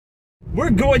We're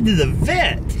going to the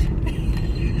vet.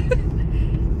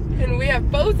 And we have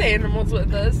both animals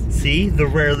with us. See, the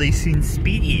rarely seen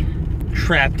Speedy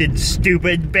trapped in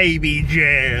stupid baby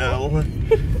jail.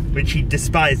 Which he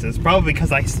despises, probably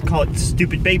because I call it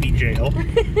stupid baby jail.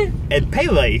 And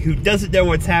Pele, who doesn't know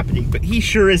what's happening, but he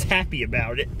sure is happy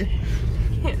about it.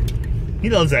 He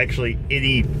loves actually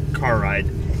any car ride.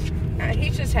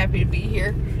 He's just happy to be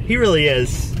here. He really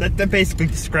is. That basically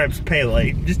describes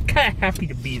Pele. Just kind of happy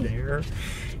to be there.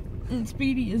 And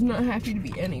Speedy is not happy to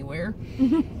be anywhere.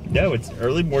 No, it's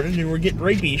early morning and we're getting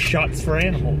rabies shots for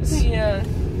animals. Yeah.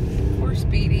 Poor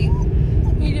Speedy.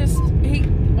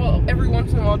 Well, every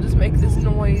once in a while just makes this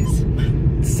noise.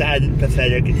 Sad and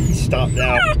pathetic, and he stopped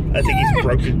now. I think he's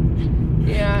broken.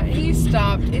 Yeah, he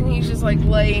stopped and he's just like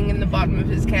laying in the bottom of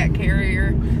his cat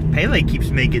carrier. Pele keeps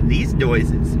making these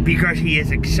noises because he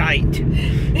is excited.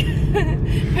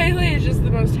 Pele is just the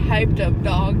most hyped up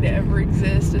dog to ever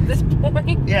exist at this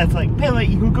point. Yeah, it's like, Pele,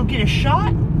 you gonna go get a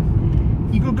shot?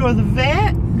 You gonna go to the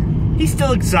vet? He's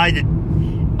still excited.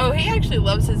 Oh, he actually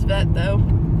loves his vet though.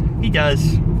 He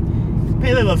does.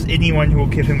 Pele loves anyone who will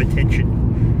give him attention.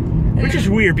 Which is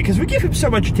weird because we give him so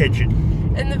much attention.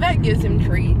 And the vet gives him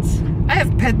treats. I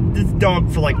have pet this dog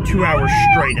for like 2 hours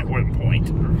straight at one point.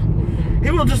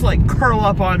 He will just like curl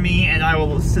up on me and I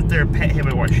will sit there and pet him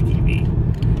and watch TV.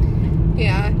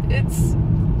 Yeah, it's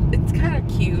kind of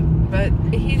cute, but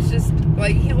he's just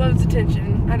like, he loves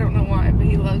attention. I don't know why, but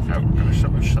he loves it.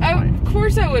 Of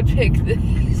course I would pick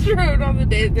this road on the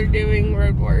day that they're doing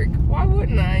road work. Why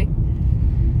wouldn't I?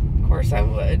 Of course I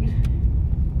would.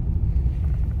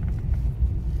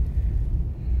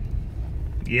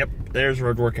 Yep, there's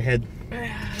road work ahead.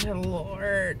 Oh,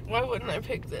 Lord, why wouldn't I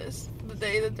pick this the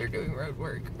day that they're doing road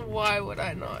work? Why would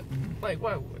I not? Like,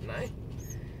 why wouldn't I?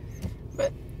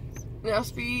 But now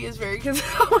Speedy is very concerned.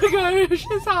 Oh my gosh,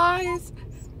 his eyes.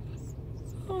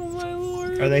 Oh my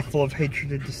Lord. Are they full of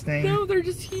hatred and disdain? No, they're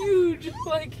just huge.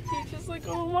 Like, he's just like,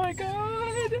 oh my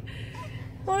God.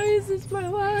 Why is this my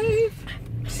life?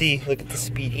 See, look at the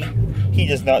Speedy. He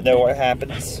does not know what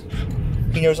happens.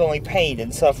 He knows only pain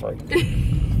and suffering.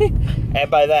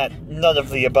 And by that, none of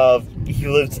the above. He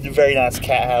lives in a very nice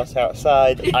cat house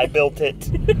outside. I built it.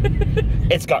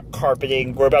 It's got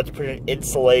carpeting. We're about to put in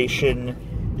insulation.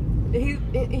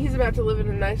 He's about to live in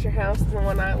a nicer house than the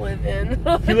one I live in.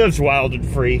 He lives wild and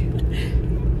free.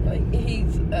 Like,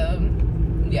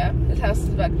 yeah, his house is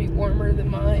about to be warmer than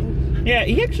mine. Yeah,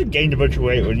 he actually gained a bunch of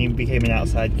weight when he became an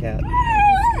outside cat.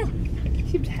 He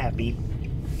seems happy.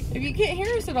 If you can't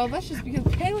hear us at all, that's just because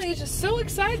Pele is just so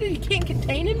excited he can't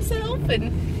contain himself.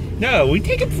 And no, we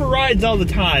take him for rides all the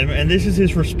time, and this is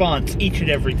his response each and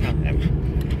every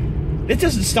time. It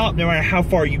doesn't stop no matter how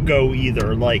far you go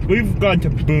either. Like, we've gone to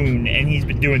Boone, and he's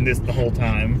been doing this the whole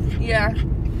time. Yeah.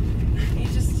 He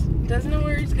just doesn't know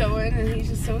where he's going, and he's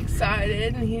just so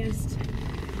excited, and he's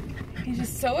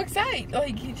just so excited.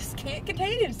 Like, he just can't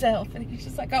contain himself. And he's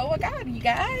just like, oh my God, you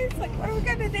guys, like, what are we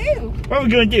gonna do? What are we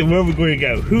gonna do? Where are we gonna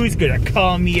go? Who's gonna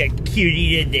call me a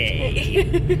cutie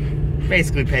today?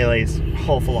 Basically, Pele's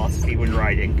whole philosophy when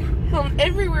riding. Well,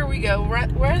 everywhere we go,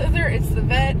 whether it's the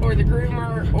vet or the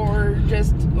groomer or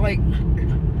just like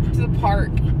to the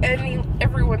park,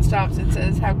 everyone stops and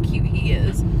says how cute he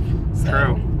is. So.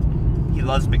 True. He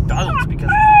loves McDonald's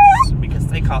because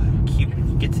they call him cute when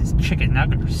he gets his chicken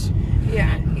nuggets.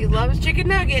 Yeah, he loves chicken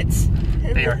nuggets.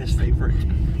 They are his favorite.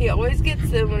 He always gets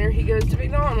them whenever he goes to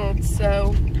McDonald's,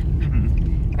 so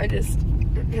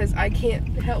because I can't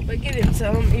help but get him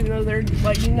some, even though they're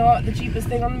like not the cheapest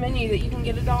thing on the menu that you can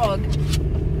get a dog.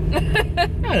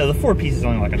 I know, the 4 piece is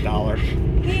only like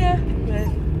 $1. Yeah, but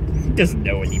he doesn't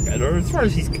know any better. As far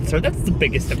as he's concerned, that's the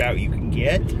biggest amount you can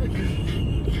get.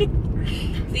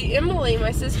 See, Emily,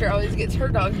 my sister, always gets her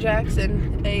dog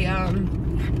Jackson a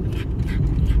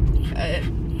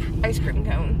ice cream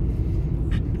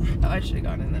cone. Oh, I should have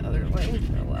gone in the other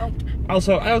lane. Oh well.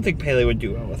 Also, I don't think Pele would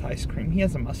do well with ice cream. He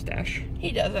has a mustache.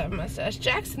 He does have a mustache.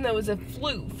 Jackson, though, is a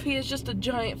floof. He is just a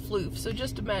giant floof. So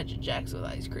just imagine Jackson with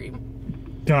ice cream.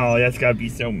 Oh, that's gotta be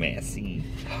so messy.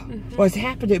 What's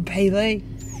happening, Pele?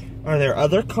 Are there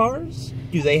other cars?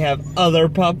 Do they have other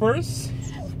puppers?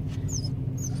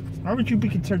 Why would you be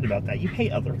concerned about that? You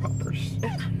hate other puppers.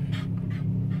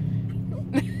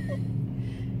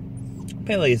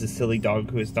 Pele is a silly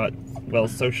dog who is not well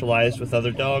socialized with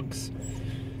other dogs.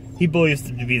 He believes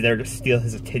them to be there to steal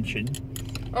his attention.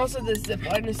 Also, this zip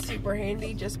line is super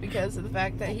handy just because of the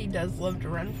fact that he does love to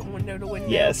run from window to window.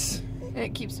 Yes. And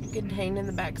it keeps him contained in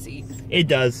the back seat. It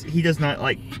does. He does not,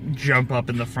 like, jump up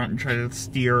in the front and try to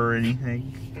steer or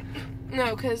anything.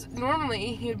 No, because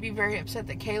normally he would be very upset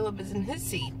that Caleb is in his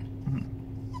seat.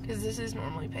 because this is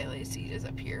normally Pele's seat, is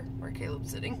up here where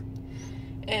Caleb's sitting.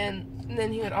 And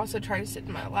then he would also try to sit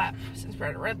in my lap since we're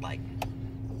at a red light.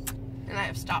 And I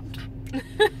have stopped.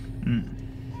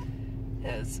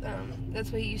 Because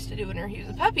that's what he used to do whenever he was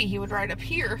a puppy. He would ride up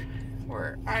here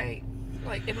where I,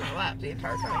 like, in my lap the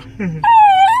entire time.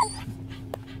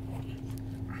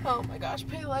 Oh my gosh,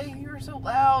 Pele, you're so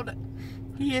loud.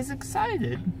 He is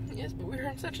excited. Yes, but we're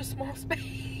in such a small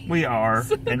space. We are,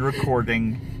 and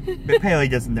recording. But Pele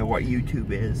doesn't know what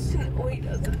YouTube is. No, he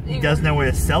doesn't. He does know what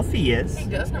a selfie is. He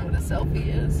does know what a selfie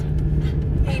is.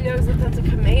 He knows that that's a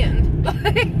command.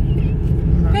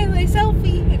 Pele,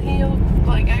 selfie! And he'll,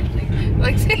 like, actually,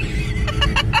 like, say...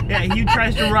 Yeah, he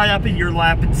tries to ride up in your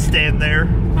lap and stand there.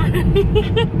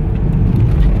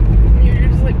 You're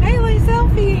just like, Pele,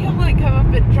 selfie! He'll, like, come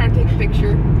up and try to take a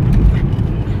picture.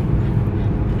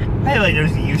 Pele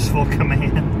knows a useful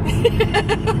command.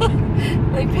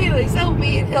 Like, Pele,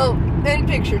 selfie, and he'll, then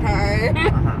picture time.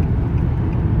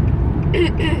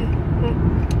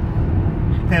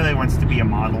 Pele wants to be a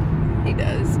model. He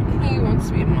does. He wants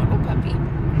to be a model puppy.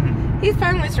 He's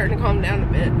finally starting to calm down a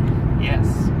bit.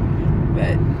 Yes.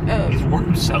 But, he's worn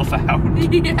himself out.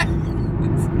 Yeah.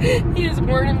 He has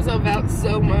worn himself out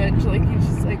so much. Like, he's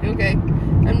just like, okay,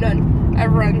 I'm done.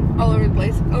 I've run all over the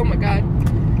place. Oh my god.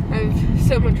 I've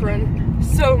so much run.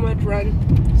 So much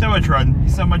run. So much run.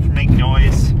 So much make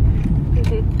noise.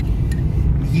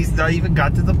 He's not even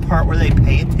got to the part where they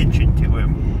pay attention to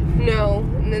him. No.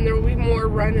 And then there will be more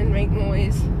run and make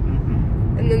noise.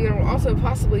 And then there will also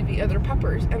possibly be other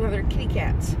puppers and other kitty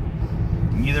cats.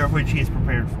 Neither of which he is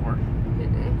prepared for.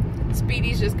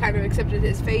 Speedy's just kind of accepted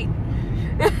his fate.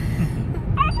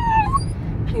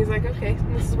 He's like, okay,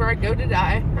 this is where I go to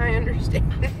die. I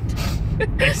understand.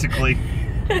 Basically.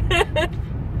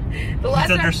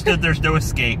 He's understood there's no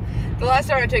escape. The last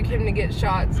time I took him to get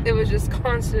shots, it was just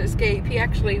constant escape. He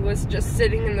actually was just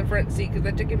sitting in the front seat because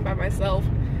I took him by myself.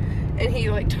 And he,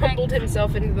 like, tumbled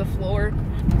himself into the floor.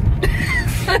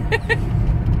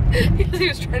 Because he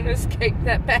was trying to escape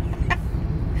that bad.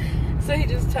 So he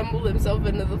just tumbled himself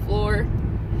into the floor.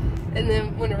 And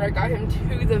then whenever I got him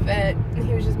to the vet,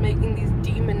 he was just making these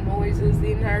demon noises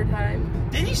the entire time.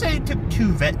 Did he say it took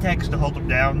 2 vet techs to hold him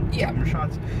down? Yeah. Give him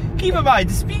shots? Keep in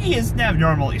mind, Speedy is an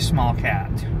abnormally small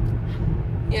cat.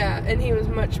 Yeah, and he was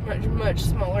much, much, much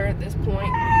smaller at this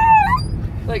point.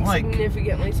 Like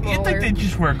significantly smaller. You'd think they'd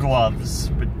just wear gloves,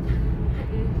 but...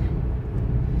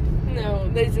 No,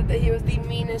 they said that he was the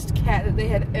meanest cat that they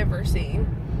had ever seen.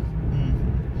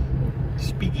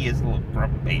 Speedy is a little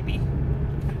grump baby.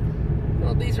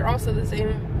 Well, these are also the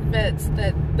same vets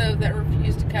that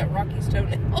refused to cut Rocky's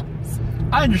toenails.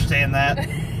 I understand that.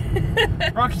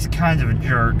 Rocky's kind of a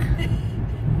jerk.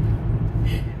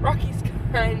 Rocky's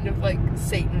kind of like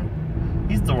Satan.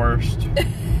 He's the worst.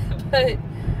 But,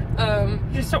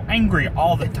 he's just so angry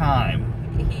all the time.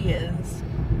 He is.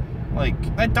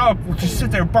 Like, that dog will just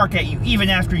sit there and bark at you even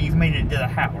after you've made it into the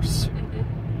house.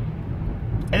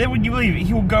 And then when you leave,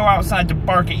 he will go outside to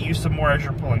bark at you some more as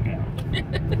you're pulling out.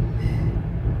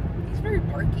 He's very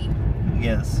barky.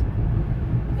 Yes.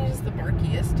 He's just the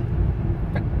barkiest.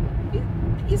 But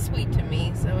he's sweet to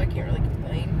me, so I can't really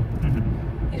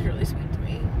complain. He's really sweet to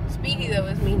me. Speedy, though,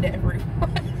 is mean to everyone.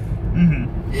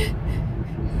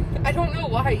 I don't know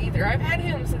why either. I've had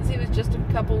him since he was just a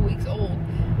couple weeks old.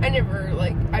 I've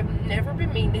never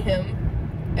been mean to him.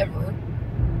 Ever.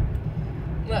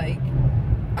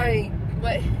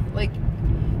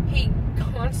 He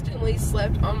constantly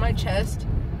slept on my chest.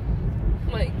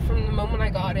 Like, from the moment I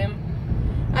got him.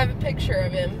 I have a picture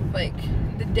of him, like,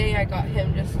 the day I got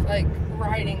him, just, like,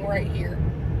 riding right here.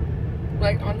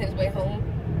 Like, on his way home.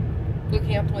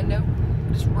 Looking out the window.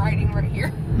 Just riding right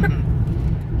here.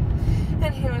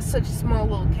 And he was such a small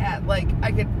little cat. Like,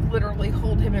 I could literally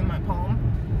hold him in my palm.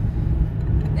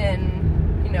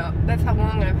 And, you know, that's how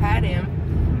long I've had him.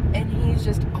 And he's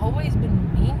just always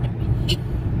been mean to me.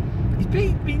 He's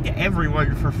been mean to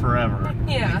everyone for forever.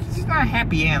 Yeah. He's not a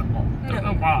happy animal. I don't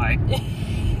know why.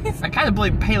 I kind of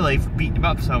blame Pele for beating him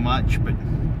up so much, but...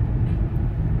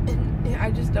 And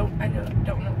I just don't know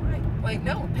why. Like,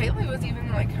 no, Pele was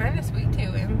even, like, kind of sweet to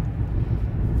him.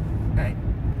 I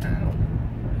don't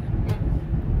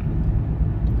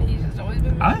know. He's just always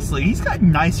been mean. Honestly, he's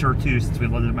gotten nicer, too, since we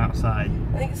let him outside.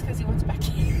 I think it's because he wants back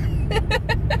in.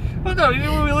 Well, no,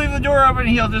 even when we leave the door open,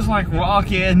 he'll just, like,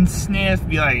 walk in, sniff,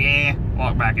 be like,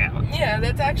 walk back out. Yeah,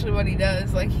 that's actually what he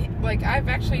does. Like, I've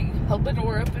actually held the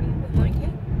door open, and like, hey,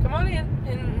 come on in.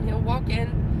 And he'll walk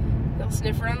in, he'll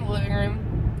sniff around the living room,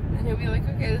 and he'll be like,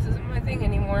 okay, this isn't my thing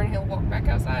anymore, and he'll walk back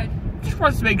outside. Just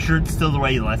wants to make sure it's still the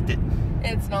way he left it.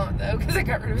 It's not, though, because I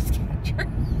got rid of his catcher.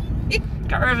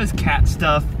 Got rid of his cat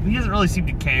stuff. He doesn't really seem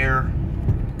to care.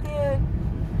 Yeah.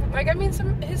 Like, I mean,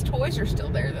 his toys are still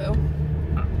there, though.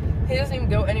 He doesn't even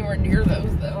go anywhere near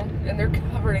those, though. And they're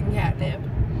covered in catnip.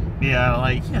 Yeah,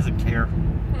 like, he doesn't care.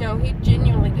 No, he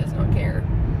genuinely does not care.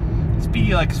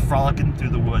 Speedy likes frolicking through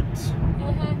the woods.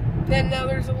 Then now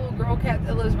there's a little girl cat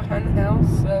that lives behind the house,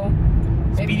 so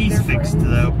maybe Speedy's they're fixed, friends.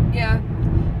 though. Yeah,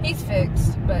 he's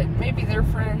fixed, but maybe they're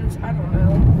friends. I don't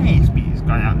know. Hey, Speedy's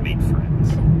gone out and made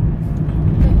friends.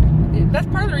 That's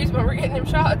part of the reason why we're getting him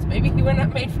shots. Maybe he went out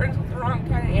and made friends with the wrong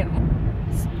kind of animal.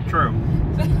 True.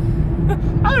 I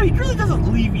don't know, he really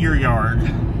doesn't leave your yard.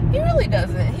 He really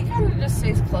doesn't. He kind of just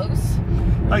stays close.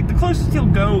 Like, the closest he'll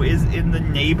go is in the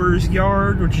neighbor's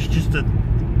yard, which is just a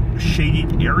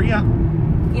shaded area.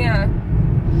 Yeah.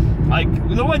 Like,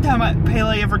 the one time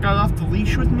Pele ever got off the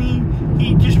leash with me,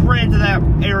 he just ran to that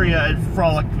area and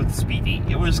frolicked with Speedy.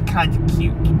 It was kind of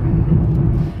cute.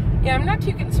 Yeah, I'm not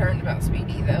too concerned about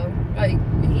Speedy, though. Like,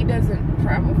 he doesn't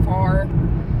travel far.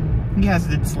 He has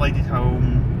an insulated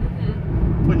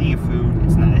home, plenty of food.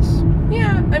 It's nice.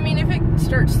 Yeah, I mean, if it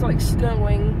starts, like,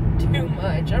 snowing too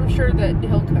much, I'm sure that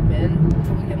he'll come in,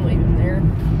 so we can leave him there.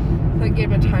 Like,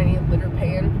 give him a tiny litter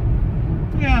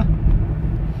pan. Yeah.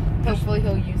 Hopefully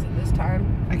he'll use it this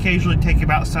time. I occasionally take him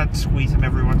outside to squeeze him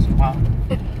every once in a while.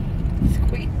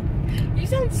 Squeeze. You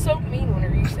sound so mean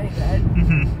whenever you say that.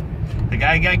 The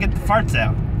guy gotta get the farts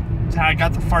out. That's how I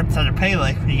got the farts out of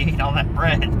Pele when he ate all that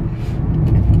bread.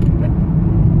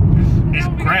 Just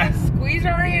We grab. gotta squeeze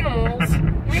our animals.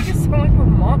 Make us sound like a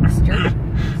monster.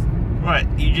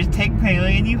 What? You just take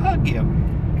Pele and you hug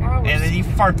him. Oh, And then he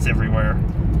farts everywhere.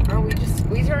 oh, we just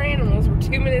squeeze our animals. We're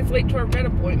 2 minutes late to our vet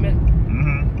appointment.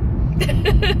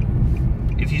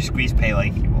 If you squeeze Pele,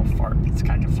 he will fart. It's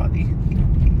kind of funny.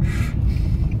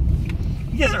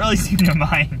 He doesn't really seem to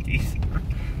mind either.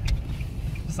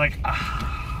 It's like,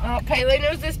 ah. Oh, Pele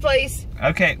knows this place.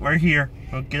 Okay, we're here.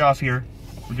 We'll get off here.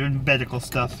 We're doing medical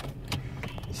stuff.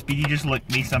 Speedy just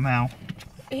licked me somehow.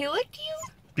 He licked you?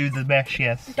 Do the mesh,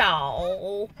 yes.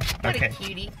 Oh, what Okay. a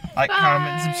cutie. Like,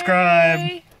 comment,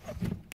 subscribe.